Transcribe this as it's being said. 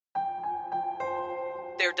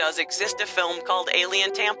there does exist a film called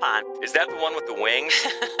Alien Tampon. Is that the one with the wings?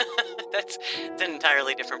 It's an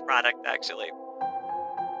entirely different product, actually.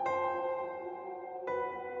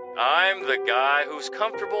 I'm the guy who's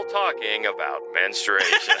comfortable talking about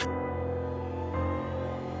menstruation.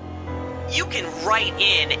 You can write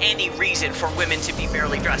in any reason for women to be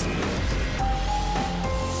barely dressed.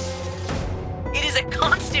 It is a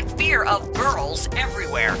constant fear of girls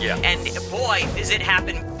everywhere. Yeah. And boy, does it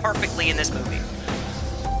happen perfectly in this movie.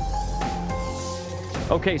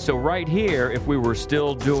 Okay, so right here, if we were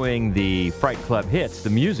still doing the Fright Club hits, the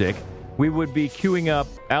music, we would be queuing up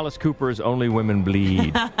Alice Cooper's Only Women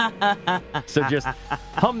Bleed. So just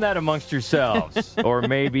hum that amongst yourselves. Or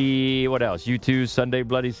maybe, what else? U2's Sunday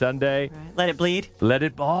Bloody Sunday. Right. Let it bleed. Let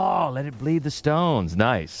it bleed the Stones.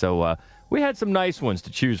 Nice. So we had some nice ones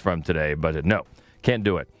to choose from today, but no, can't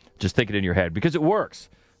do it. Just think it in your head because it works.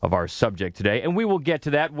 Of our subject today, and we will get to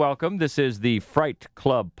that. Welcome. This is the Fright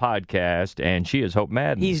Club podcast, and she is Hope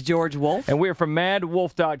Madden. He's George Wolf. And we're from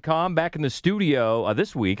madwolf.com, back in the studio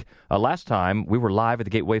this week. Last time, we were live at the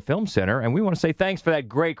Gateway Film Center, and we want to say thanks for that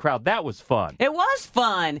great crowd. That was fun. It was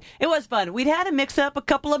fun. It was fun. We'd had a mix-up a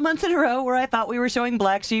couple of months in a row where I thought we were showing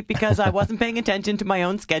Black Sheep because I wasn't paying attention to my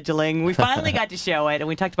own scheduling. We finally got to show it, and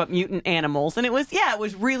we talked about mutant animals, and it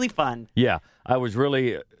was really fun. Yeah, I was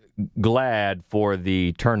really glad for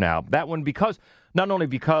the turnout. That one, because not only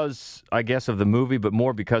because I guess of the movie, but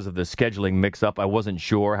more because of the scheduling mix-up. I wasn't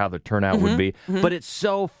sure how the turnout would be, but it's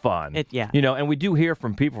so fun. And we do hear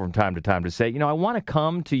from people from time to time to say, I want to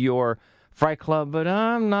come to your Fright Club, but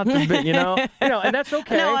I'm not the big, and that's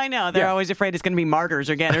okay. No, I know. They're always afraid it's going to be Martyrs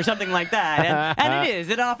again or something like that. And it is.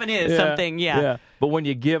 It often is something, But when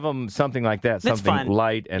you give them something like that, something fun.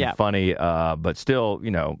 light and funny, but still,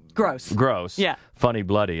 gross. Yeah. Funny,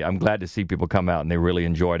 bloody. I'm glad to see people come out and they really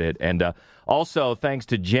enjoyed it. And also, thanks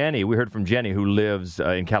to Jenny, we heard from Jenny, who lives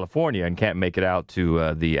in California and can't make it out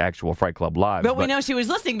to the actual Fright Club Live. But we know she was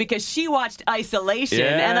listening because she watched Isolation,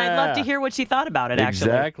 and I'd love to hear what she thought about it,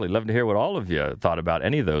 actually. Exactly. Love to hear what all of you thought about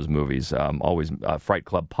any of those movies. Always Fright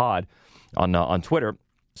Club Pod on Twitter.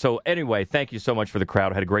 So anyway, thank you so much for the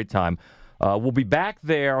crowd. I had a great time. We'll be back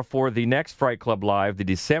there for the next Fright Club Live, the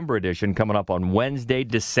December edition, coming up on Wednesday,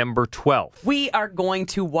 December 12th. We are going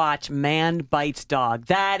to watch Man Bites Dog.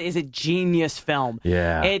 That is a genius film.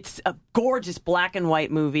 Yeah. It's a gorgeous black and white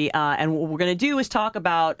movie. And what we're going to do is talk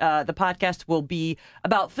about, the podcast will be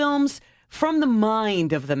about films from the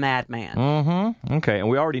mind of the madman. Mm-hmm. Okay. And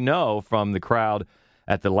we already know from the crowd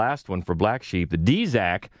at the last one for Black Sheep, the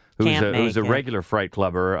D-Zac, who's a regular Fright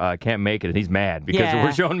Clubber, can't make it, and he's mad because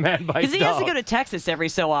we're showing Man Bites Dog. Because he has to go to Texas every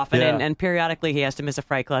so often, and periodically he has to miss a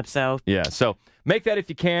Fright Club. So make that if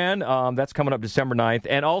you can. That's coming up December 9th.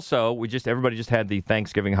 And also, everybody just had the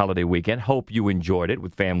Thanksgiving holiday weekend. Hope you enjoyed it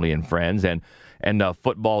with family and friends, and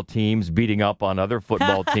football teams beating up on other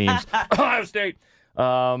football teams. Ohio State.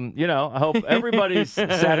 I hope everybody's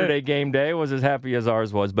Saturday game day was as happy as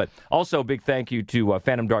ours was. But also, big thank you to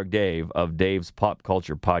Phantom Dark Dave of Dave's Pop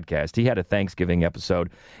Culture Podcast. He had a Thanksgiving episode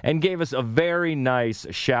and gave us a very nice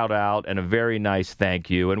shout out and a very nice thank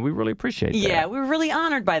you, and we really appreciate that. Yeah, we were really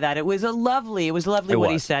honored by that. It was lovely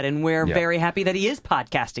what he said, and we're very happy that he is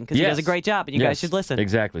podcasting because he does a great job, and you guys should listen.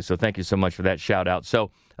 Exactly. So thank you so much for that shout out. So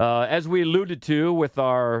as we alluded to with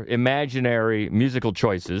our imaginary musical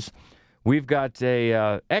choices, we've got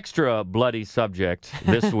a extra bloody subject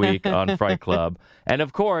this week on Fright Club. And,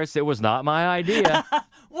 of course, it was not my idea.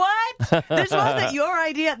 What? This wasn't your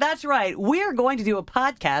idea? That's right. We're going to do a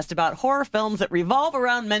podcast about horror films that revolve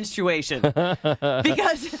around menstruation.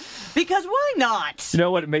 Because why not? You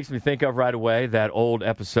know what it makes me think of right away? That old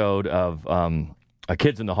episode of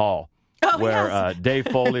Kids in the Hall. Where Dave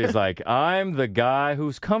Foley is like, I'm the guy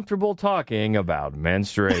who's comfortable talking about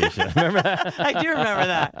menstruation. Remember that? I do remember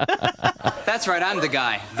that. That's right, I'm the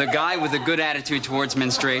guy with a good attitude towards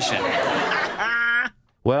menstruation.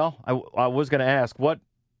 Well, I was going to ask, what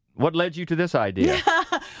led you to this idea?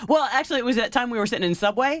 Well, actually, it was that time we were sitting in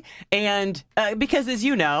Subway, and because as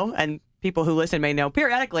you know, and people who listen may know,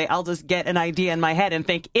 periodically I'll just get an idea in my head and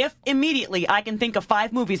think, if immediately I can think of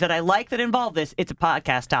 5 movies that I like that involve this, it's a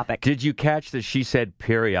podcast topic. Did you catch that she said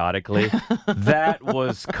periodically? That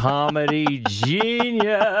was comedy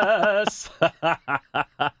genius.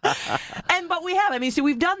 But we have.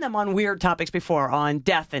 We've done them on weird topics before, on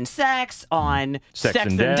death and sex, on sex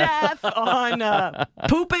and death, on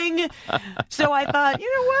pooping. So I thought,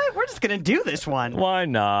 you know what? We're just going to do this one. Why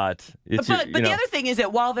not? But the other thing is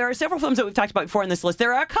that while there are several films that we've talked about before in this list,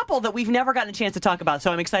 there are a couple that we've never gotten a chance to talk about,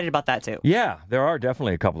 so I'm excited about that, too. Yeah, there are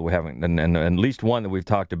definitely a couple that we haven't, and at least one that we've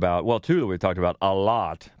talked about, well, 2 that we've talked about a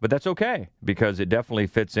lot, but that's okay, because it definitely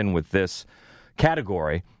fits in with this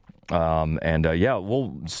category.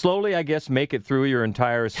 We'll slowly, I guess, make it through your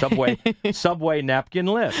entire Subway napkin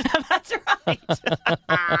list. That's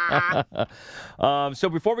right. So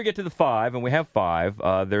before we get to the 5, and we have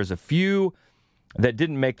 5, there's a few that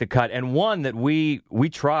didn't make the cut, and one that we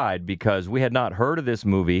tried because we had not heard of this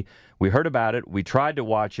movie. We heard about it, we tried to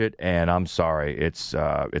watch it, and I'm sorry, it's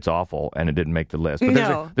awful, and it didn't make the list.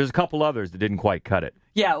 But there's a couple others that didn't quite cut it.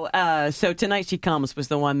 Yeah, so Tonight She Comes was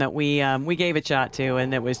the one that we gave a shot to,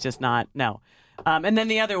 and it was just not, no. And then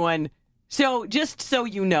the other one, so just so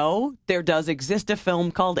you know, there does exist a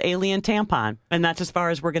film called Alien Tampon, and that's as far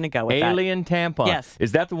as we're going to go with Alien Tampon? Yes.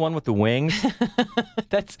 Is that the one with the wings?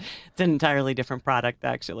 It's an entirely different product,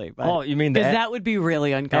 actually. But, oh, you mean because that would be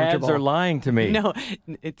really uncomfortable. Ads are lying to me. No,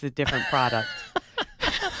 it's a different product.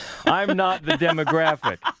 I'm not the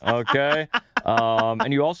demographic, okay?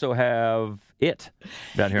 And you also have It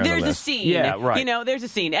down here on the list. There's a scene. Yeah, right. You know, there's a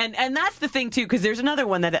scene. And that's the thing, too, because there's another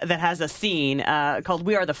one that has a scene called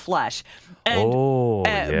We Are the Flesh. And,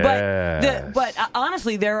 yes. But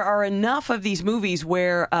honestly, there are enough of these movies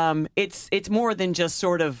where it's more than just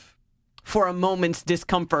sort of for a moment's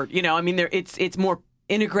discomfort. You know, I mean, it's more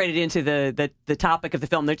integrated into the topic of the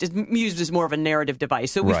film. They're just used as more of a narrative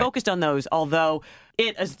device. So we focused on those, although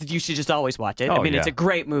you should just always watch it. I mean, it's a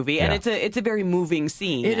great movie, and it's a very moving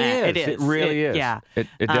scene. It is. It is. It really is. Yeah. It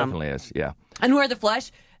definitely is, yeah. And Where the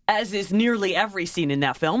Flesh, as is nearly every scene in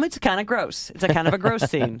that film, it's kind of gross. It's a kind of a gross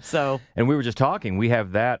scene. So, and we were just talking. We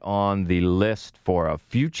have that on the list for a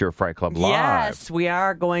future Fright Club Live. Yes, we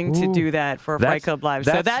are going to do that for Fright Club Live.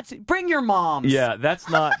 So that's bring your moms. Yeah, that's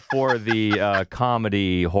not for the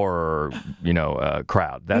comedy horror,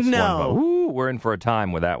 crowd. That's one. We're in for a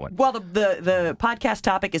time with that one. Well, the podcast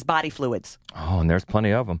topic is body fluids. Oh, and there's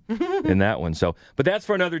plenty of them in that one. So, but that's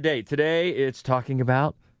for another date. Today, it's talking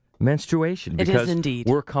about menstruation, because it is indeed.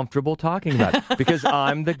 We're comfortable talking about it, because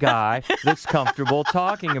I'm the guy that's comfortable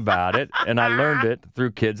talking about it, and I learned it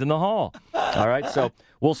through Kids in the Hall. All right, so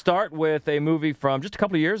we'll start with a movie from just a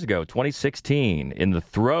couple of years ago, 2016. In the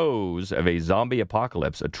throes of a zombie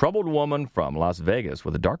apocalypse, a troubled woman from Las Vegas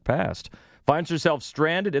with a dark past finds herself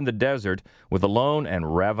stranded in the desert with a lone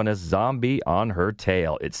and ravenous zombie on her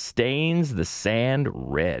tail. It stains the sand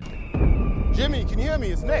red. Jimmy, can you hear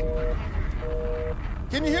me? It's Nick.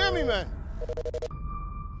 Can you hear me, man?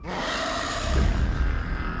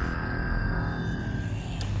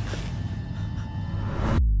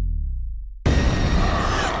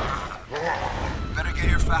 Better get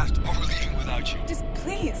here fast, or we're leaving without you. Just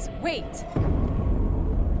please, wait.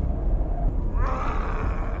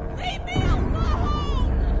 Leave me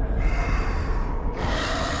alone!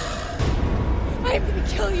 I'm gonna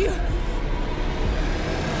kill you.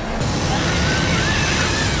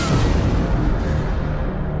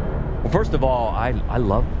 First of all, I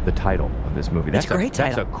love the title of this movie. That's a great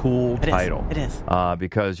title. That's a cool title. It is.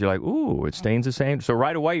 Because you're like, ooh, it stains the sand. So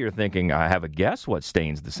right away you're thinking, I have a guess what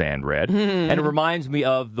stains the sand red. And it reminds me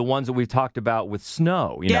of the ones that we've talked about with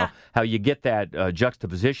snow. You know, how you get that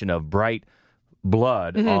juxtaposition of bright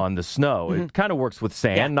blood on the snow. It kind of works with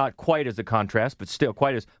sand, not quite as a contrast, but still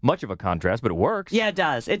quite as much of a contrast, but it works. Yeah, it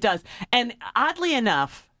does. It does. And oddly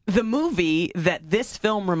enough, the movie that this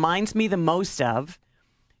film reminds me the most of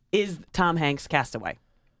is Tom Hanks' Castaway.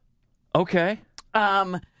 Okay.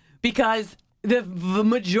 Because the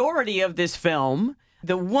majority of this film,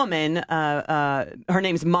 the woman, her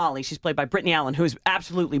name's Molly. She's played by Brittany Allen, who's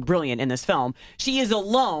absolutely brilliant in this film. She is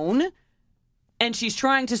alone, and she's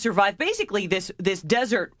trying to survive basically this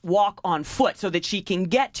desert walk on foot so that she can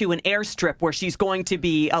get to an airstrip where she's going to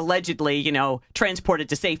be allegedly, transported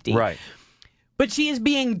to safety. Right. But she is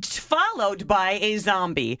being followed by a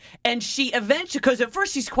zombie, and she eventually, because at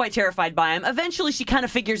first she's quite terrified by him, eventually she kind of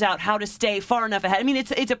figures out how to stay far enough ahead. I mean,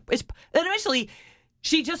 it's eventually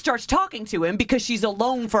she just starts talking to him because she's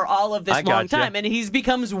alone for all of this long time, and he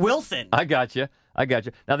becomes Wilson. I got you.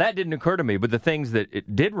 Now, that didn't occur to me, but the things that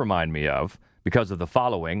it did remind me of, because of the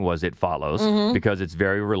following, was It Follows, because it's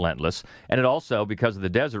very relentless. And it also, because of the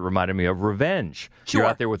desert, reminded me of Revenge. Sure. You're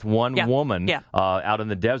out there with one woman out in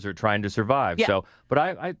the desert trying to survive. Yeah. So, but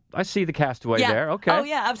I see the Castaway there. Okay. Oh,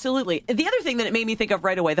 yeah, absolutely. The other thing that it made me think of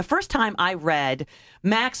right away, the first time I read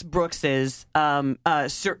Max Brooks's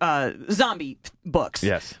zombie books.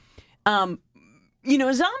 Yes. Zombie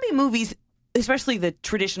movies, especially the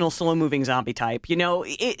traditional slow-moving zombie type,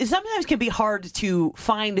 it sometimes can be hard to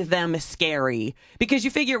find them scary because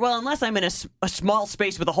you figure, well, unless I'm in a small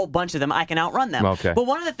space with a whole bunch of them, I can outrun them. Okay. But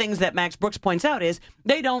one of the things that Max Brooks points out is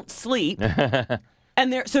they don't sleep,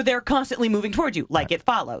 and they're constantly moving towards you, like It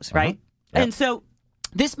Follows, right? Yep. And so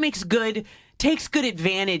this makes good takes good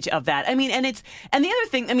advantage of that. I mean, and the other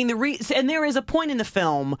thing, I mean, and there is a point in the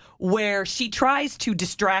film where she tries to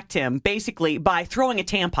distract him basically by throwing a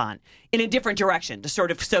tampon in a different direction to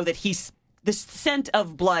sort of so that the scent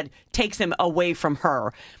of blood takes him away from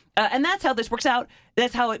her. And that's how this works out.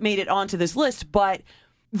 That's how it made it onto this list. But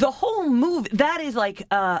the whole movie, that is like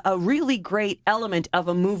a really great element of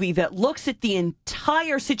a movie that looks at the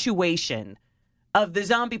entire situation of the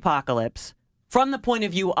zombie apocalypse from the point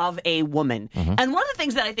of view of a woman. Mm-hmm. And one of the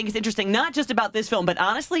things that I think is interesting, not just about this film, but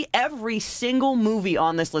honestly, every single movie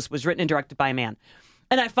on this list was written and directed by a man.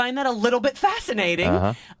 And I find that a little bit fascinating.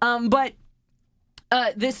 Uh-huh. But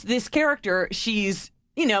this character, she's,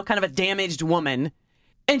 kind of a damaged woman.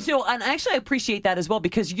 And actually I appreciate that as well,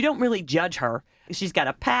 because you don't really judge her. She's got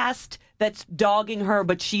a past that's dogging her,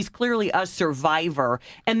 but she's clearly a survivor.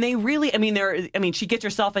 And they really, she gets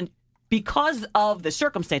herself in, because of the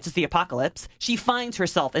circumstances, the apocalypse, she finds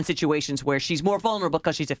herself in situations where she's more vulnerable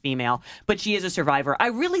because she's a female, but she is a survivor. I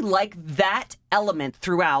really like that element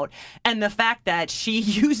throughout, and the fact that she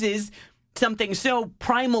uses something so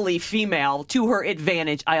primally female to her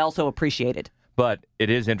advantage, I also appreciated. But it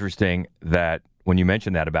is interesting that when you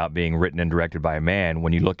mention that about being written and directed by a man,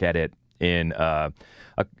 when you look at it in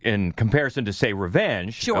comparison to, say,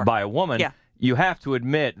 Revenge by a woman, you have to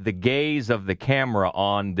admit the gaze of the camera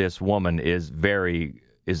on this woman is a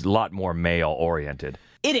lot more male-oriented.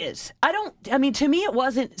 It is. To me, it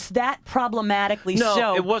wasn't that problematically so.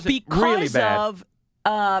 No, it wasn't really bad.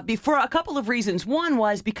 For a couple of reasons. One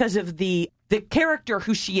was because of the character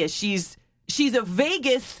who she is. She's a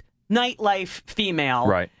Vegas nightlife female.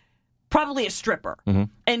 Right. Probably a stripper. Mm-hmm.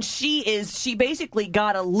 And she basically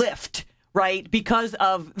got a lift, right? Because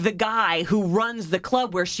of the guy who runs the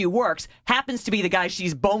club where she works happens to be the guy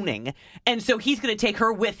she's boning. And so he's going to take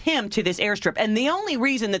her with him to this airstrip. And the only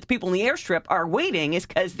reason that the people in the airstrip are waiting is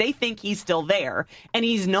because they think he's still there, and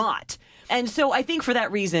he's not. And so I think for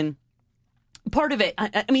that reason, part of it,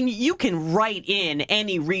 you can write in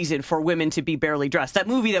any reason for women to be barely dressed. That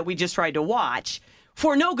movie that we just tried to watch,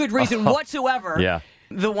 for no good reason whatsoever. Yeah.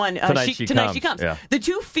 The one Tonight She Comes. Yeah. The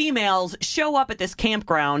two females show up at this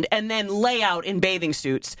campground and then lay out in bathing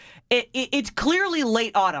suits. It's clearly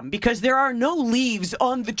late autumn because there are no leaves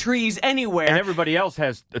on the trees anywhere. And everybody else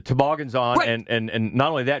has toboggans on, right. and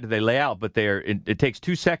not only that do they lay out, but it takes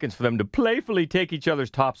 2 seconds for them to playfully take each other's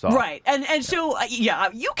tops off. Right, and so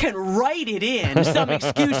you can write it in some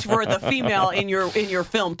excuse for the female in your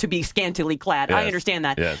film to be scantily clad. Yes. I understand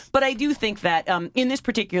that, yes. But I do think that in this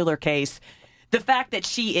particular case, the fact that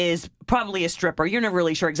she is probably a stripper, you're never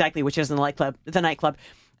really sure exactly which is in the nightclub.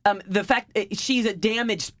 The fact that she's a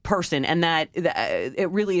damaged person, and that it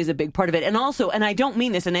really is a big part of it. And also, and I don't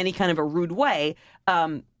mean this in any kind of a rude way,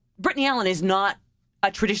 Brittany Allen is not a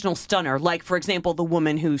traditional stunner, like, for example, the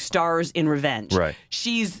woman who stars in Revenge. Right.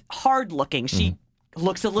 She's hard-looking. She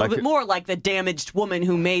looks a little bit more like the damaged woman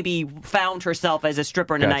who maybe found herself as a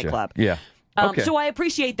stripper in a nightclub. Yeah. Okay. So I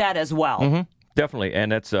appreciate that as well. Mm-hmm. Definitely,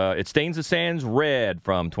 and it's It Stains the Sands Red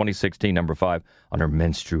from 2016, number 5 on our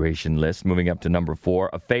menstruation list. Moving up to number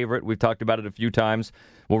 4, a favorite. We've talked about it a few times.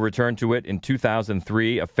 We'll return to it in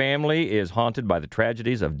 2003. A family is haunted by the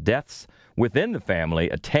tragedies of deaths within the family.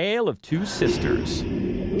 A Tale of Two Sisters.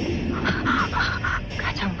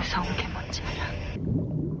 가장 무서운 게 뭔지 알아?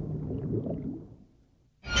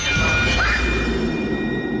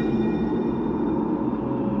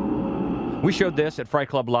 We showed this at Fright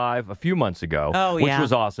Club Live a few months ago, which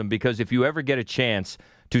was awesome, because if you ever get a chance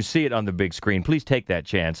to see it on the big screen, please take that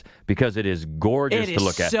chance, because it is gorgeous to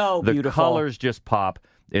look at. It is so beautiful. The colors just pop.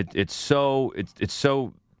 It's so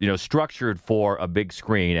structured for a big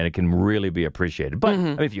screen, and it can really be appreciated. But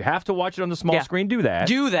if you have to watch it on the small screen, do that.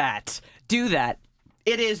 Do that.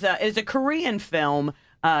 It is a Korean film.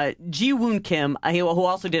 Ji-woon Kim, who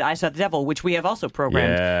also did I Saw the Devil, which we have also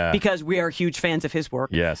programmed because we are huge fans of his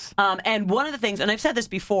work. Yes. And one of the things, and I've said this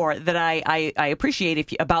before, that I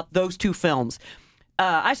appreciate about those two films,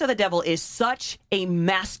 I Saw the Devil is such a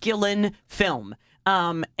masculine film.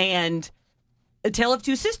 And A Tale of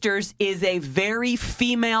Two Sisters is a very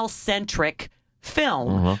female-centric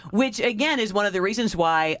film, which, again, is one of the reasons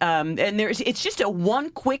why, it's just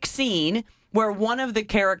one quick scene where one of the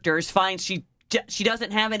characters finds she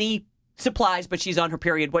doesn't have any supplies, but she's on her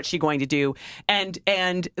period. What's she going to do? And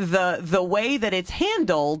the way that it's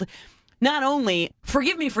handled, not only,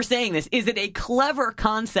 forgive me for saying this, is it a clever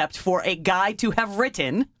concept for a guy to have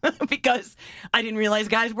written, because I didn't realize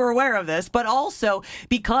guys were aware of this, but also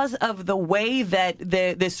because of the way that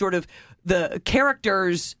this sort of the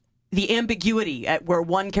characters, the ambiguity at where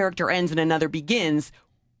one character ends and another begins,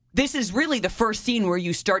 this is really the first scene where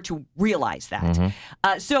you start to realize that.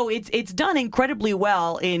 So it's done incredibly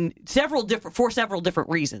well for several different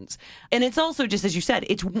reasons, and it's also, just as you said,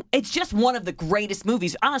 it's just one of the greatest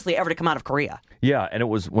movies, honestly, ever to come out of Korea. Yeah, and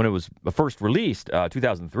when it was first released,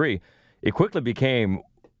 2003, it quickly became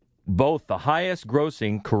both the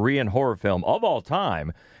highest-grossing Korean horror film of all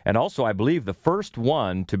time, and also, I believe, the first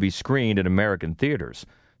one to be screened in American theaters.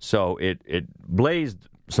 So it blazed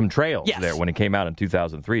some trails there when it came out in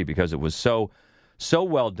 2003 because it was so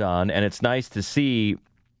well done, and it's nice to see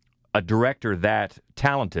a director that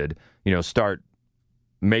talented, start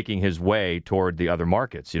making his way toward the other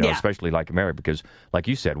markets, especially like America, because like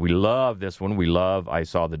you said, we love this one. We love I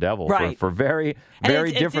Saw the Devil for very,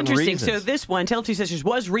 very different reasons. So this one, Tale of Two Sisters,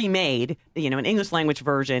 was remade, an English language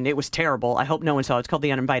version. It was terrible. I hope no one saw it. It's called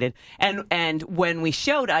The Uninvited. And when we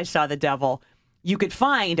showed I Saw the Devil, you could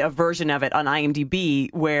find a version of it on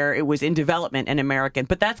IMDb where it was in development in American,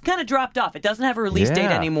 but that's kind of dropped off. It doesn't have a release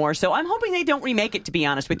date anymore. So I'm hoping they don't remake it, to be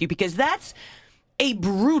honest with you, because that's a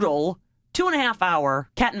brutal 2.5-hour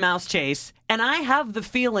cat and mouse chase. And I have the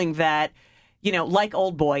feeling that, like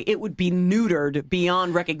Old Boy, it would be neutered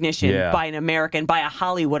beyond recognition by a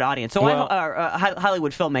Hollywood audience. So a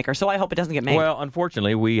Hollywood filmmaker. So I hope it doesn't get made. Well,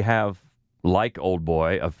 unfortunately, we have, like Old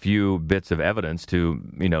Boy, a few bits of evidence to,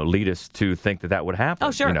 lead us to think that would happen.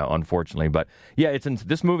 Oh, sure. Unfortunately. But yeah, it's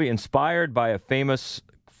this movie inspired by a famous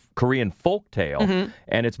Korean folk tale,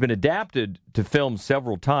 and it's been adapted to film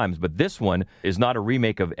several times, but this one is not a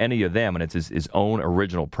remake of any of them, and it's his own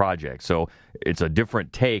original project. So it's a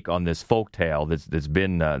different take on this folk tale that's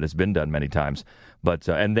been done many times. But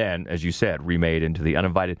and then, as you said, remade into The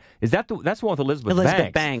Uninvited. That's the one with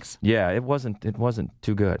Elizabeth Banks? Yeah, it wasn't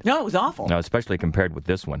too good. No, it was awful. No, especially compared with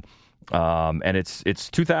this one. And it's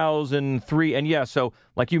 2003, and so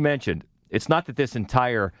like you mentioned, it's not that this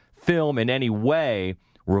entire film in any way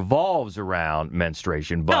revolves around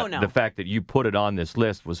menstruation, but the fact that you put it on this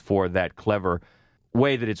list was for that clever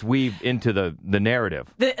way that it's weaved into the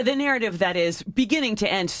narrative. The narrative that is beginning to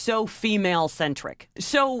end so female-centric.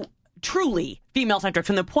 So truly female-centric,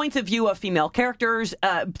 from the points of view of female characters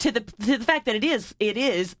to the fact that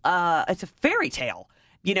it's a fairy tale.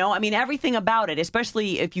 Everything about it,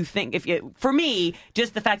 especially for me,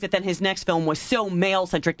 just the fact that then his next film was so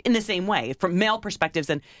male-centric in the same way, from male perspectives.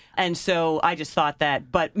 And so I just thought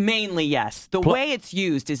that, but mainly, yes. The way it's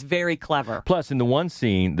used is very clever. Plus, in the one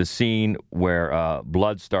scene, the scene where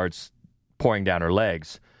blood starts pouring down her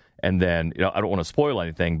legs, and then, I don't want to spoil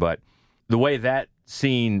anything, but the way that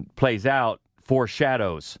scene plays out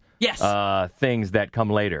foreshadows things that come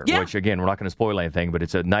later, which, again, we're not going to spoil anything, but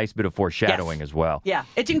it's a nice bit of foreshadowing as well. Yeah,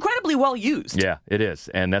 it's incredibly well used. Yeah, it is.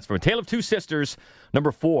 And that's from A Tale of Two Sisters,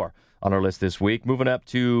 number 4 on our list this week. Moving up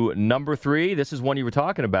to number 3, this is one you were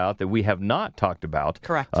talking about that we have not talked about.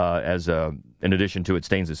 Correct. In addition to It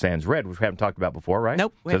Stains the Sands Red, which we haven't talked about before, right?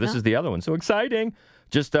 Nope. So this is the other one. So exciting.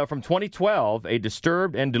 Just from 2012, a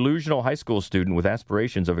disturbed and delusional high school student with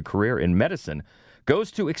aspirations of a career in medicine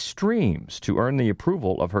goes to extremes to earn the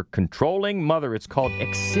approval of her controlling mother. It's called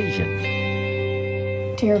Excision.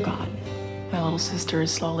 Dear God, my little sister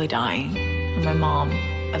is slowly dying, and my mom,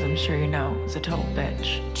 as I'm sure you know, is a total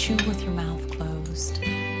bitch. Chew with your mouth closed.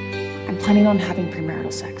 I'm planning on having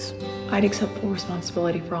premarital sex. I'd accept full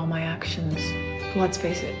responsibility for all my actions. But let's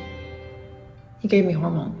face it, he gave me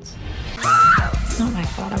hormones. It's not my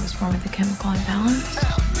fault I was born with a chemical imbalance.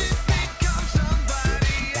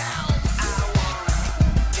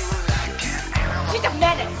 She's a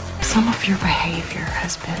menace. Some of your behavior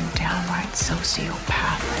has been downright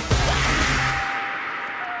sociopathic.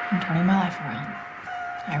 I'm turning my life around.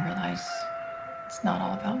 I realize it's not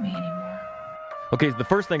all about me anymore. Okay, the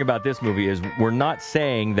first thing about this movie is we're not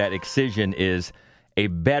saying that Excision is a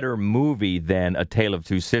better movie than A Tale of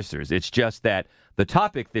Two Sisters. It's just that the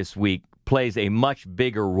topic this week plays a much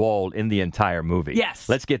bigger role in the entire movie. Yes.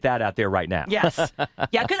 Let's get that out there right now. Yes.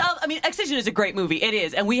 Yeah, because, Excision is a great movie. It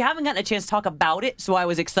is. And we haven't gotten a chance to talk about it, so I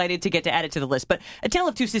was excited to get to add it to the list. But A Tale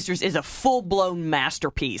of Two Sisters is a full-blown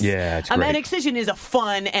masterpiece. Yeah, it's great. And Excision is a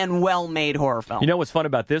fun and well-made horror film. You know what's fun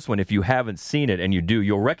about this one? If you haven't seen it, and you do,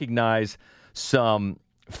 you'll recognize some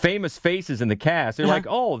famous faces in the cast. They're like,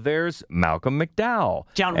 oh, there's Malcolm McDowell.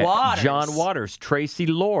 John Waters, Tracy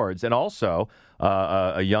Lords, and also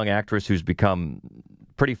a young actress who's become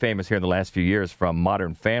pretty famous here in the last few years from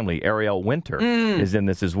Modern Family. Ariel Winter is in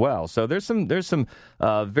this as well. So there's some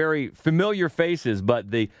very familiar faces, but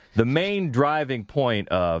the main driving point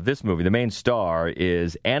of this movie, the main star,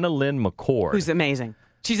 is Annalyn McCord. Who's amazing.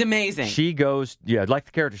 She's amazing. She goes, like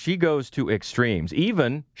the character, she goes to extremes,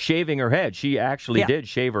 even shaving her head. She actually did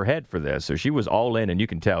shave her head for this, so she was all in, and you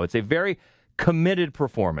can tell. It's a very committed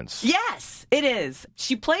performance. Yes, it is.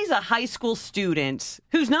 She plays a high school student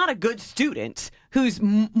who's not a good student, who's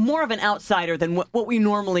more of an outsider than what we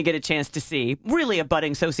normally get a chance to see. Really a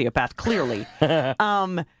budding sociopath, clearly.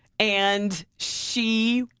 And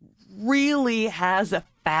she really has a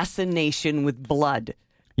fascination with blood.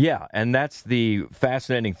 Yeah, and that's the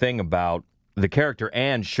fascinating thing about the character,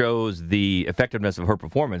 and shows the effectiveness of her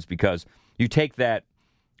performance, because you take that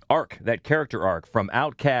arc, that character arc, from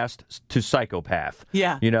outcast to psychopath.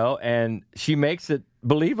 Yeah. And she makes it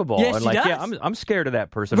believable. Yes, and she does. yeah, I'm scared of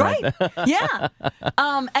that person Right. there. Yeah.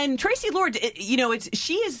 And Tracy Lord,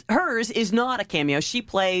 hers is not a cameo. She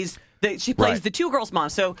plays the two girls' mom.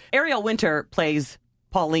 So Ariel Winter plays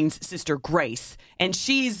Pauline's sister Grace, and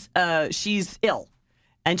she's ill.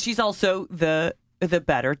 And she's also the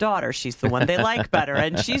better daughter. She's the one they like better,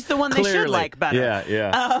 and she's the one they should like better.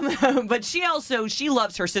 Yeah. But she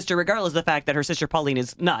loves her sister, regardless of the fact that her sister Pauline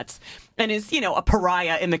is nuts and is, a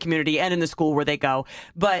pariah in the community and in the school where they go.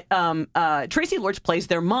 But Tracy Lords plays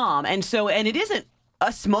their mom, and it isn't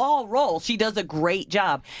a small role. She does a great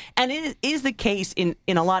job, and it is the case in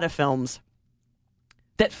a lot of films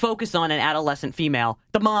that focus on an adolescent female.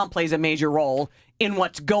 The mom plays a major role in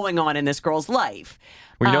what's going on in this girl's life.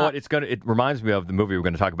 Well, you know what? It reminds me of the movie we're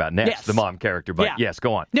going to talk about next, Yes. the mom character. But yes,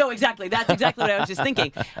 go on. No, exactly. That's exactly what I was just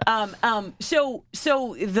thinking. So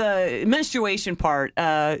the menstruation part,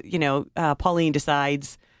 Pauline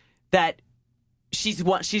decides that she's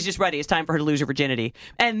just ready. It's time for her to lose her virginity.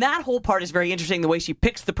 And that whole part is very interesting, the way she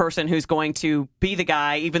picks the person who's going to be the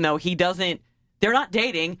guy, even though they're not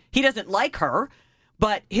dating. He doesn't like her.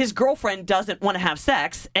 But his girlfriend doesn't want to have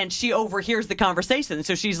sex, and she overhears the conversation.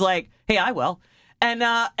 So she's like, "Hey, I will." And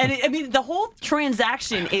the whole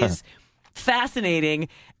transaction is fascinating.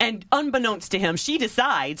 And unbeknownst to him, she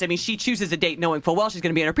decides. She chooses a date knowing full well she's going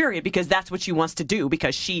to be in her period, because that's what she wants to do.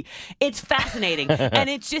 Because it's fascinating, and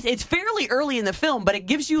it's fairly early in the film, but it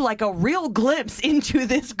gives you like a real glimpse into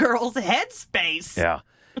this girl's headspace.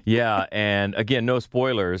 Yeah. And again, no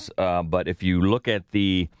spoilers. But if you look at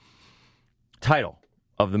the title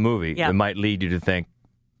of the movie, it might lead you to think,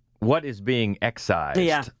 what is being excised?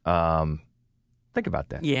 Yeah. Think about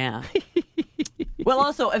that. Yeah. Well,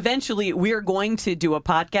 also, eventually, we're going to do a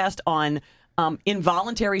podcast on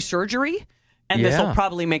involuntary surgery, and this will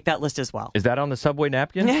probably make that list as well. Is that on the subway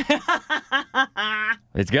napkin?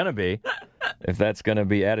 It's going to be, if that's going to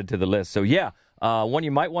be added to the list. So, one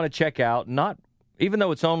you might want to check out, even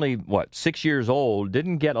though it's only, 6 years old,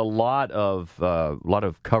 didn't get a lot of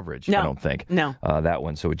coverage, I don't think. No. That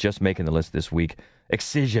one. So it's just making the list this week.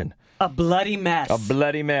 Excision. A bloody mess. A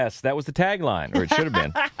bloody mess. That was the tagline, or it should have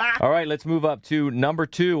been. All right, let's move up to number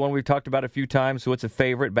 2, one we've talked about a few times, so it's a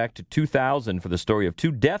favorite, back to 2000 for the story of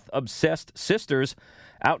two death-obsessed sisters,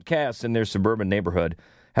 outcasts in their suburban neighborhood,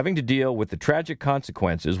 having to deal with the tragic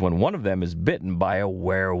consequences when one of them is bitten by a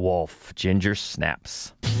werewolf. Ginger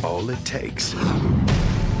Snaps. All it takes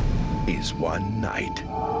is one night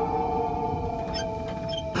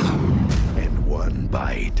and one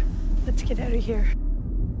bite. Let's get out of here.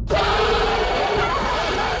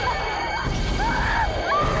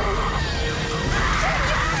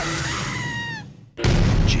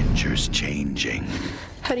 Ginger's changing.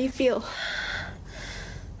 How do you feel?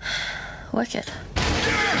 Wicked.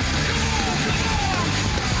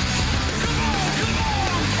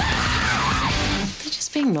 They're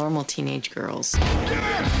just being normal teenage girls.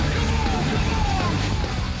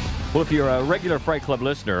 Well, if you're a regular Fright Club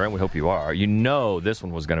listener, and we hope you are, you know this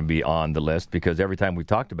one was going to be on the list, because every time we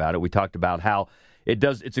talked about it, we talked about how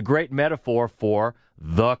it's a great metaphor for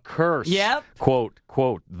the curse. Yep.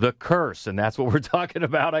 Quote, the curse. And that's what we're talking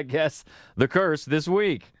about, I guess, the curse this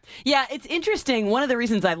week. Yeah, it's interesting. One of the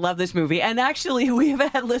reasons I love this movie, and actually we've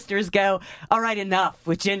had listeners go, all right, enough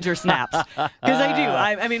with Ginger Snaps. Because I do.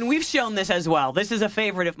 I mean, we've shown this as well. This is a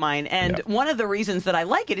favorite of mine. And one of the reasons that I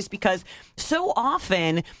like it is because so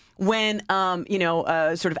often when,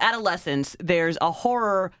 sort of adolescence, there's a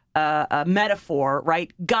horror metaphor,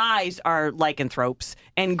 right? Guys are lycanthropes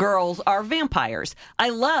and girls are vampires. I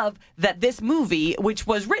love that this movie, which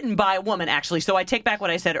was written by a woman, actually, so I take back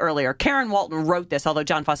what I said earlier. Karen Walton wrote this, although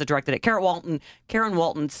John Fawcett directed it. Karen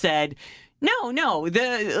Walton said, no,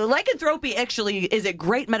 the lycanthropy actually is a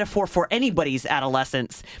great metaphor for anybody's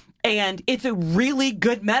adolescence. And it's a really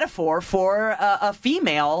good metaphor for a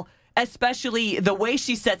female, especially the way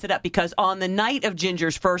she sets it up, because on the night of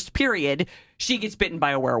Ginger's first period, she gets bitten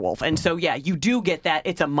by a werewolf. And so, you do get that.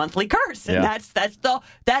 It's a monthly curse. And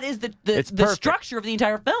that is the structure of the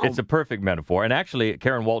entire film. It's a perfect metaphor. And actually,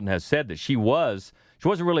 Karen Walton has said that she wasn't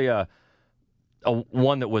really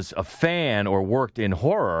one that was a fan or worked in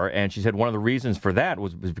horror, and she said one of the reasons for that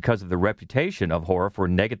was because of the reputation of horror for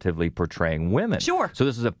negatively portraying women. Sure. So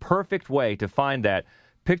this is a perfect way to find that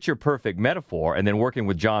picture-perfect metaphor, and then working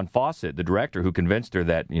with John Fawcett, the director, who convinced her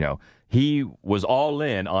that, he was all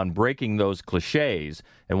in on breaking those cliches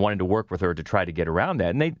and wanting to work with her to try to get around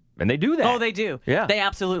that. And they do that. Oh, they do. Yeah. They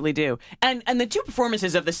absolutely do. And the two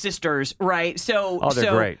performances of the sisters, right?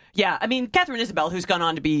 They're great. Yeah. I mean, Catherine Isabel, who's gone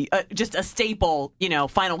on to be just a staple,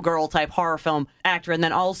 final girl type horror film actor. And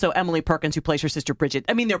then also Emily Perkins, who plays her sister Bridget.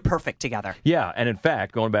 I mean, they're perfect together. Yeah. And in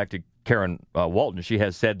fact, going back to Karen Walton, she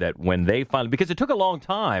has said that when they finally, because it took a long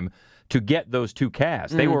time to get those two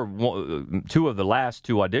casts. They were two of the last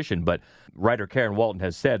to audition, but writer Karen Walton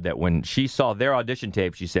has said that when she saw their audition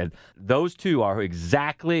tape, she said, those two are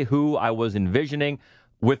exactly who I was envisioning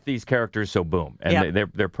with these characters, so boom. And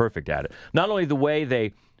they're perfect at it. Not only the way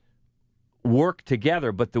they work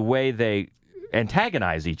together, but the way they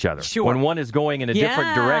antagonize each other. Sure. When one is going in a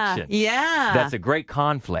different direction. Yeah. That's a great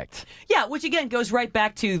conflict. Yeah, which again goes right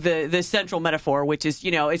back to the central metaphor, which is,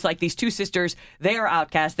 it's like these two sisters, they are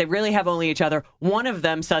outcasts. They really have only each other. One of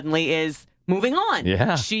them suddenly is moving on.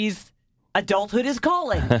 Yeah. Adulthood is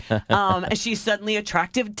calling. And she's suddenly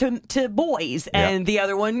attractive to boys, and the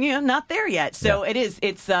other one, not there yet. So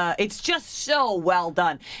it's just so well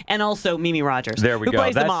done. And also Mimi Rogers. There we who go.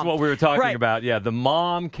 plays That's the mom. what we were talking Right. about. Yeah, the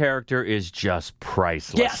mom character is just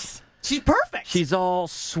priceless. Yes. She's perfect. She's all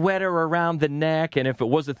sweater around the neck, and if it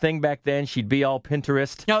was a thing back then, she'd be all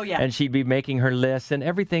Pinterest. Oh, yeah. And she'd be making her lists, and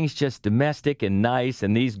everything's just domestic and nice,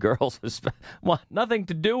 and these girls, nothing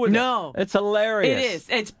to do with it. No. It's hilarious.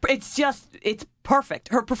 It is. It's perfect.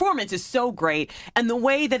 Her performance is so great, and the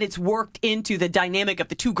way that it's worked into the dynamic of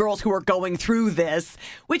the two girls who are going through this,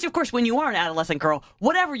 which, of course, when you are an adolescent girl,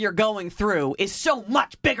 whatever you're going through is so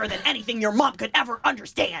much bigger than anything your mom could ever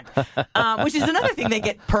understand, which is another thing they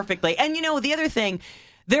get perfectly. And, the other thing,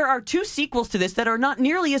 there are two sequels to this that are not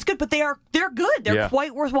nearly as good, but they're good. They're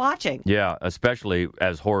quite worth watching. Yeah, especially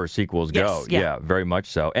as horror sequels go. Yes, yeah. Very much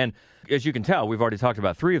so. And as you can tell, we've already talked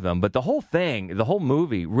about three of them, but the whole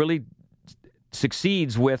movie really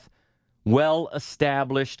succeeds with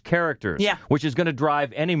well-established characters, which is going to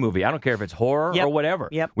drive any movie. I don't care if it's horror or whatever.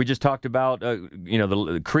 Yep. We just talked about,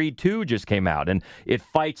 the Creed 2 just came out, and it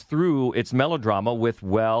fights through its melodrama with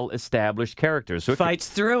well-established characters. So fights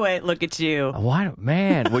through it. Look at you. Why,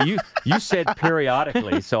 man? Well, you said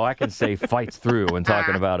periodically, so I can say fights through when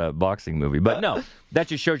talking about a boxing movie. But no, that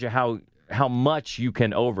just shows you how much you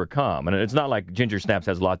can overcome. And it's not like Ginger Snaps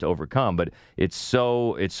has a lot to overcome, but it's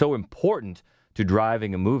so important to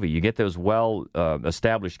driving a movie. You get those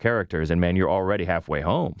established characters, and man, you're already halfway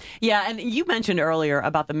home. Yeah, and you mentioned earlier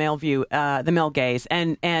about the male view, the male gaze,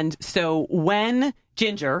 and so when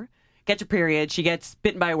Ginger gets her period, she gets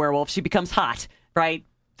bitten by a werewolf, she becomes hot, right?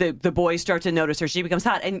 The boys start to notice her, she becomes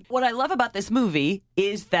hot. And what I love about this movie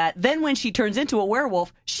is that then when she turns into a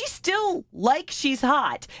werewolf, she's still like she's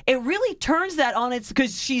hot. It really turns that on its,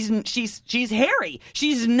 because she's hairy,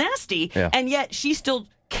 she's nasty, and yet she still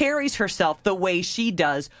carries herself the way she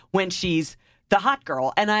does when she's the hot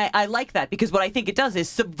girl. And I like that, because what I think it does is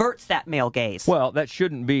subverts that male gaze. Well, that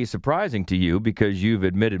shouldn't be surprising to you, because you've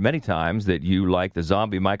admitted many times that you like the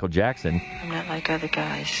zombie Michael Jackson. I'm not like other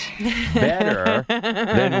guys. Better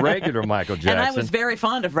than regular Michael Jackson. And I was very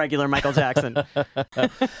fond of regular Michael Jackson.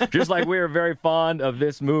 Just like we are very fond of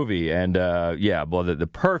this movie. And the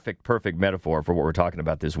perfect metaphor for what we're talking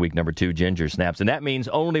about this week, number 2, Ginger Snaps. And that means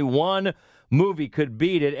only one movie could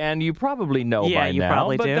beat it, and you probably know by now,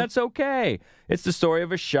 but that's okay. It's the story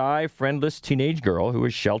of a shy, friendless teenage girl who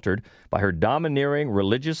is sheltered by her domineering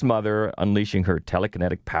religious mother, unleashing her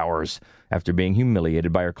telekinetic powers after being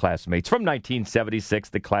humiliated by her classmates. From 1976,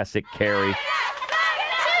 the classic Carrie.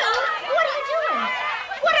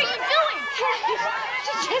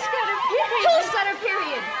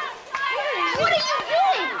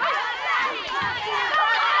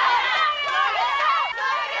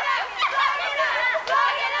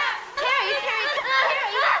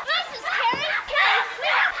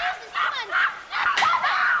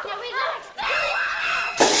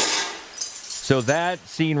 So that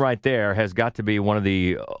scene right there has got to be one of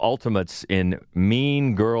the ultimates in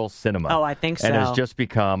mean girl cinema. Oh, I think so. And has just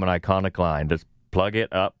become an iconic line. Just plug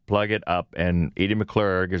it up, and Edie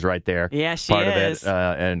McClurg is right there. Yeah, she part is. of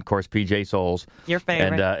it. And, of course, PJ Souls. Your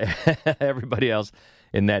favorite. And everybody else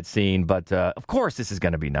in that scene. But, of course, this is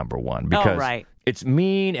going to be number one, because it's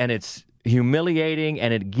mean and it's humiliating,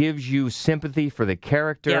 and it gives you sympathy for the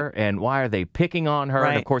character and why are they picking on her.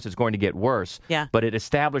 And of course it's going to get worse, but it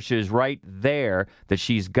establishes right there that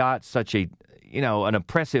she's got such a an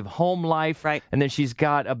oppressive home life, right? And then she's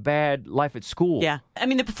got a bad life at school. Yeah, I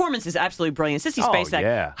mean the performance is absolutely brilliant. Sissy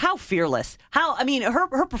Spacek, how fearless!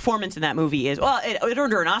 Her performance in that movie is it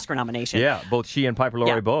earned her an Oscar nomination. Yeah, both she and Piper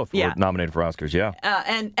Laurie both were nominated for Oscars. Yeah,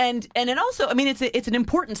 and it also, I mean, it's an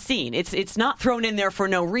important scene. It's not thrown in there for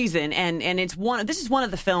no reason, and this is one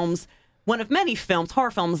of the films. One of many films,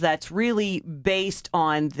 horror films, that's really based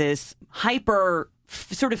on this hyper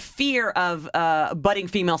sort of fear of budding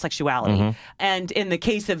female sexuality. Mm-hmm. And in the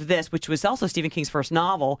case of this, which was also Stephen King's first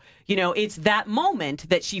novel, it's that moment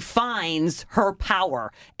that she finds her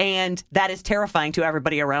power. And that is terrifying to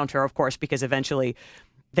everybody around her, of course, because eventually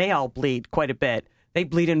they all bleed quite a bit. They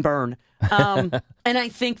bleed and burn. And I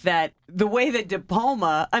think that the way that De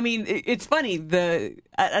Palma, I mean, it's funny,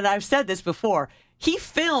 and I've said this before, he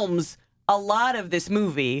films a lot of this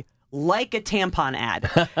movie like a tampon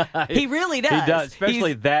ad. He really does. He does,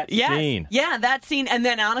 especially that scene. Yeah, that scene. And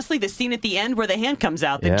then, honestly, the scene at the end where the hand comes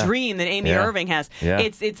out, the dream that Amy Irving has. Yeah.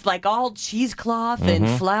 It's like all cheesecloth and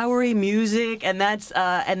flowery music, and that's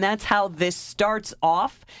how this starts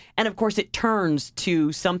off. And, of course, it turns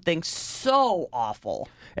to something so awful.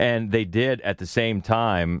 And they did, at the same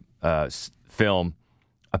time, film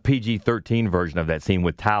a PG-13 version of that scene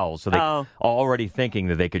with towels, so they already thinking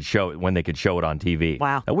that they could show it when they could show it on TV.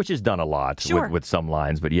 Wow, which is done a lot with some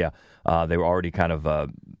lines, but they were already kind of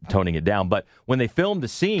toning it down. But when they filmed the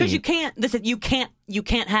scene, because you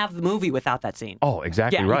can't have the movie without that scene. Oh,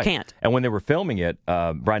 exactly right. You can't. And when they were filming it,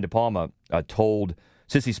 Brian De Palma told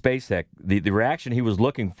Sissy Spacek the reaction he was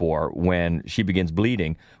looking for when she begins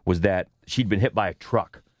bleeding was that she'd been hit by a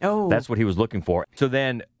truck. Oh. That's what he was looking for. So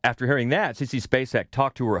then, after hearing that, Sissy Spacek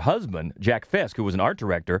talked to her husband, Jack Fisk, who was an art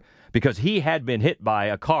director, because he had been hit by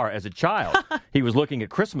a car as a child. He was looking at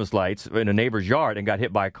Christmas lights in a neighbor's yard and got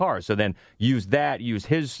hit by a car. So then used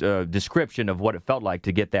his description of what it felt like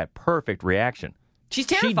to get that perfect reaction. She's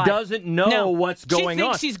terrified. She doesn't know what's going on. She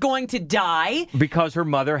thinks she's going to die. Because her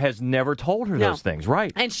mother has never told her those things,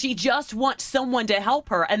 right? And she just wants someone to help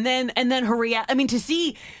her. And then her reaction, I mean, to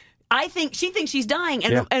see... I think she thinks she's dying,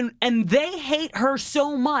 and they hate her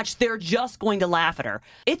so much, they're just going to laugh at her.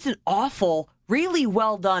 It's an awful, really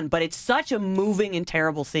well done, but it's such a moving and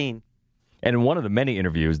terrible scene. And in one of the many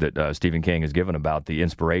interviews that Stephen King has given about the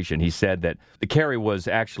inspiration, he said that Carrie was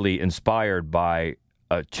actually inspired by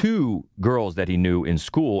two girls that he knew in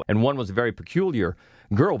school, and one was a very peculiar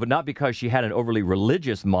girl, but not because she had an overly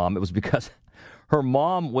religious mom. It was because her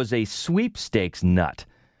mom was a sweepstakes nut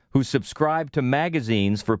who subscribed to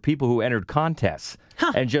magazines for people who entered contests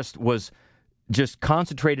and just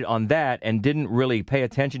concentrated on that and didn't really pay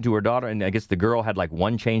attention to her daughter. And I guess the girl had like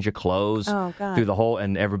one change of clothes through the whole,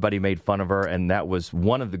 and everybody made fun of her. And that was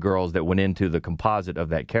one of the girls that went into the composite of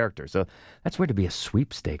that character. So that's weird to be a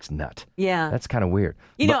sweepstakes nut. Yeah. That's kind of weird.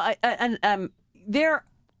 There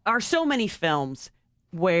are so many films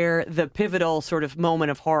where the pivotal sort of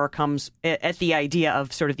moment of horror comes at the idea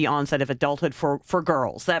of sort of the onset of adulthood for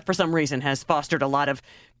girls. That, for some reason, has fostered a lot of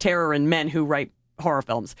terror in men who write horror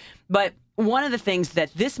films. But one of the things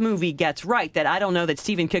that this movie gets right that I don't know that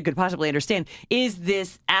Stephen King could possibly understand is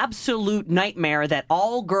this absolute nightmare that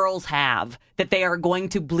all girls have, that they are going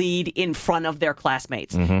to bleed in front of their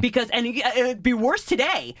classmates. Because, and it'd be worse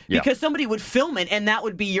today, because somebody would film it and that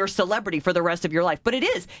would be your celebrity for the rest of your life. But it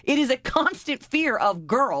is a constant fear of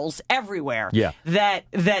girls everywhere that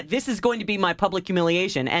this is going to be my public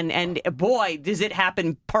humiliation. And boy, does it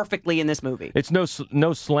happen perfectly in this movie. It's no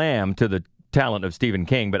slam to the talent of Stephen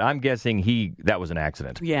King, but I'm guessing that was an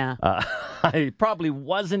accident. Yeah. I probably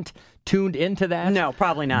wasn't tuned into that. No,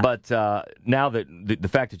 probably not. But now that the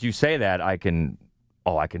fact that you say that, I can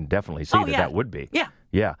definitely see that would be. Yeah.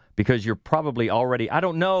 Yeah, because you're probably already, I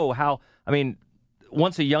don't know how, I mean,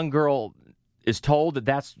 once a young girl is told that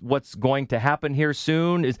that's what's going to happen here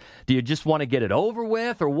soon, do you just want to get it over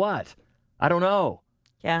with or what? I don't know.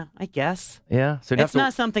 Yeah, I guess. Yeah. So it's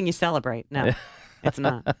not something you celebrate. No. It's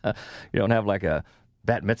not. You don't have like a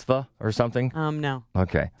bat mitzvah or something? No.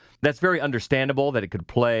 Okay. That's very understandable that it could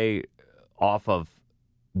play off of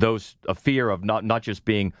a fear of not just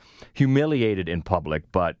being humiliated in public,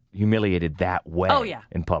 but humiliated that way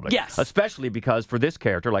in public. Yes. Especially because for this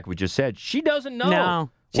character, like we just said, she doesn't know. No.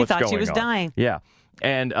 She thought she was dying. Yeah.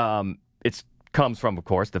 And it comes from, of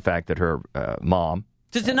course, the fact that her mom.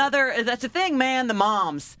 Just that's the thing, man, the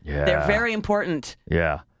moms. Yeah. They're very important.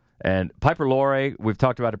 Yeah. And Piper Laurie, we've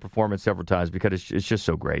talked about her performance several times because it's just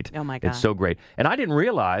so great. Oh, my God. It's so great. And I didn't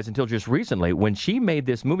realize until just recently, when she made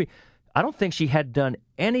this movie, I don't think she had done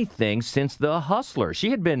anything since The Hustler.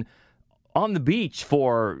 She had been on the beach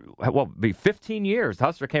for, 15 years. The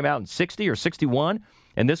Hustler came out in 60 or 61,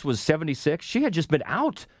 and this was 76. She had just been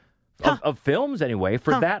out of films anyway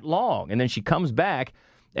for that long. And then she comes back,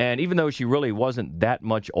 and even though she really wasn't that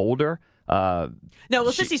much older.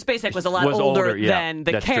 Sissy Spacek was a lot older than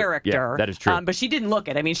the character. Yeah, that is true. But she didn't look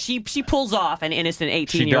it. I mean, she pulls off an innocent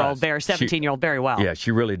 18-year-old, 17-year-old very well. Yeah,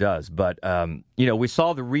 she really does. But, we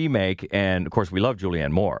saw the remake, and, of course, we love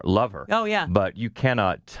Julianne Moore. Love her. Oh, yeah. But you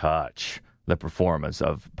cannot touch the performance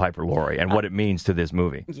of Piper Laurie and what it means to this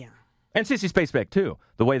movie. Yeah. And Sissy Spacek, too.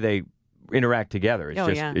 The way they interact together.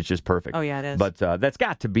 It's just perfect. Oh, yeah, it is. But that's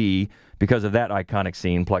got to be, because of that iconic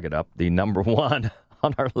scene, plug it up, the number one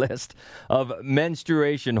on our list of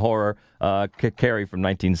menstruation horror, Carrie from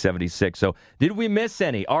 1976. So, did we miss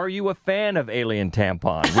any? Are you a fan of Alien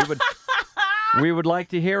Tampon? We would like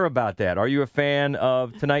to hear about that. Are you a fan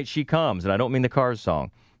of Tonight She Comes? And I don't mean the Cars song,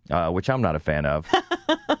 which I'm not a fan of.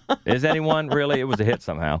 Is anyone really? It was a hit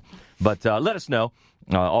somehow. But let us know.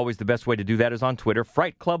 Always the best way to do that is on Twitter.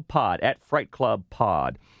 Fright Club Pod, at Fright Club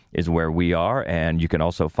Pod is where we are, and you can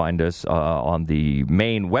also find us on the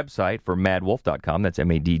main website for maddwolf.com. That's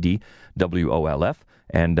MaddWolf.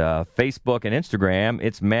 And Facebook and Instagram,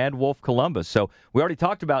 it's Mad Wolf Columbus. So we already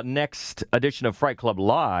talked about next edition of Fright Club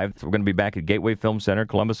Live. So we're going to be back at Gateway Film Center,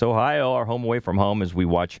 Columbus, Ohio, our home away from home, as we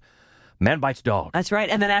watch Man Bites Dog. That's right.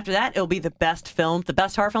 And then after that, it'll be the best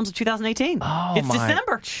horror films of 2018. Oh, it's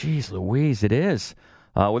December. Jeez Louise, it is.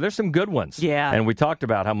 Well, there's some good ones. Yeah. And we talked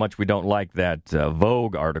about how much we don't like that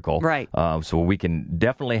Vogue article. Right. So we can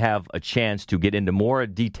definitely have a chance to get into more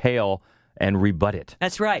detail and rebut it.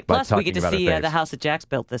 That's right. Plus, we get to see the house that Jax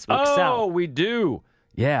built this week. Oh, we do.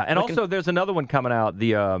 Yeah. And also, there's another one coming out,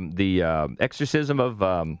 the Exorcism of...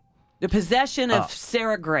 The Possession of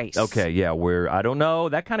Sarah Grace. Okay, yeah, I don't know.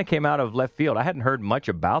 That kind of came out of left field. I hadn't heard much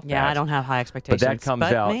about that. Yeah, I don't have high expectations. But that comes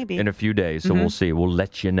out in a few days, so we'll see. We'll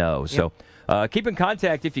let you know. Yep. So keep in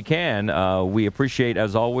contact if you can. We appreciate,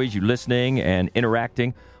 as always, you listening and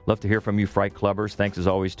interacting. Love to hear from you, Fright Clubbers. Thanks, as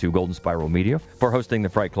always, to Golden Spiral Media for hosting the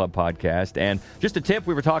Fright Club podcast. And just a tip,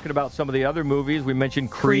 we were talking about some of the other movies. We mentioned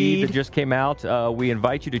Creed that just came out. We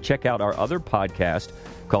invite you to check out our other podcast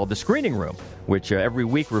called The Screening Room, which every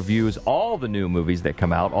week reviews all the new movies that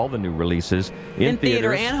come out, all the new releases in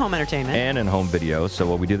theater and home entertainment. And in home video.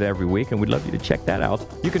 So we do that every week, and we'd love you to check that out.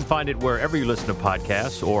 You can find it wherever you listen to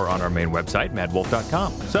podcasts or on our main website,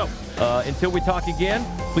 maddwolf.com. So until we talk again,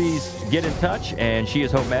 please get in touch. And she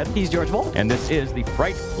is Hope Madden. He's George Wolf. And this is the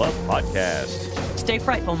Fright Club Podcast. Stay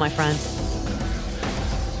frightful, my friends.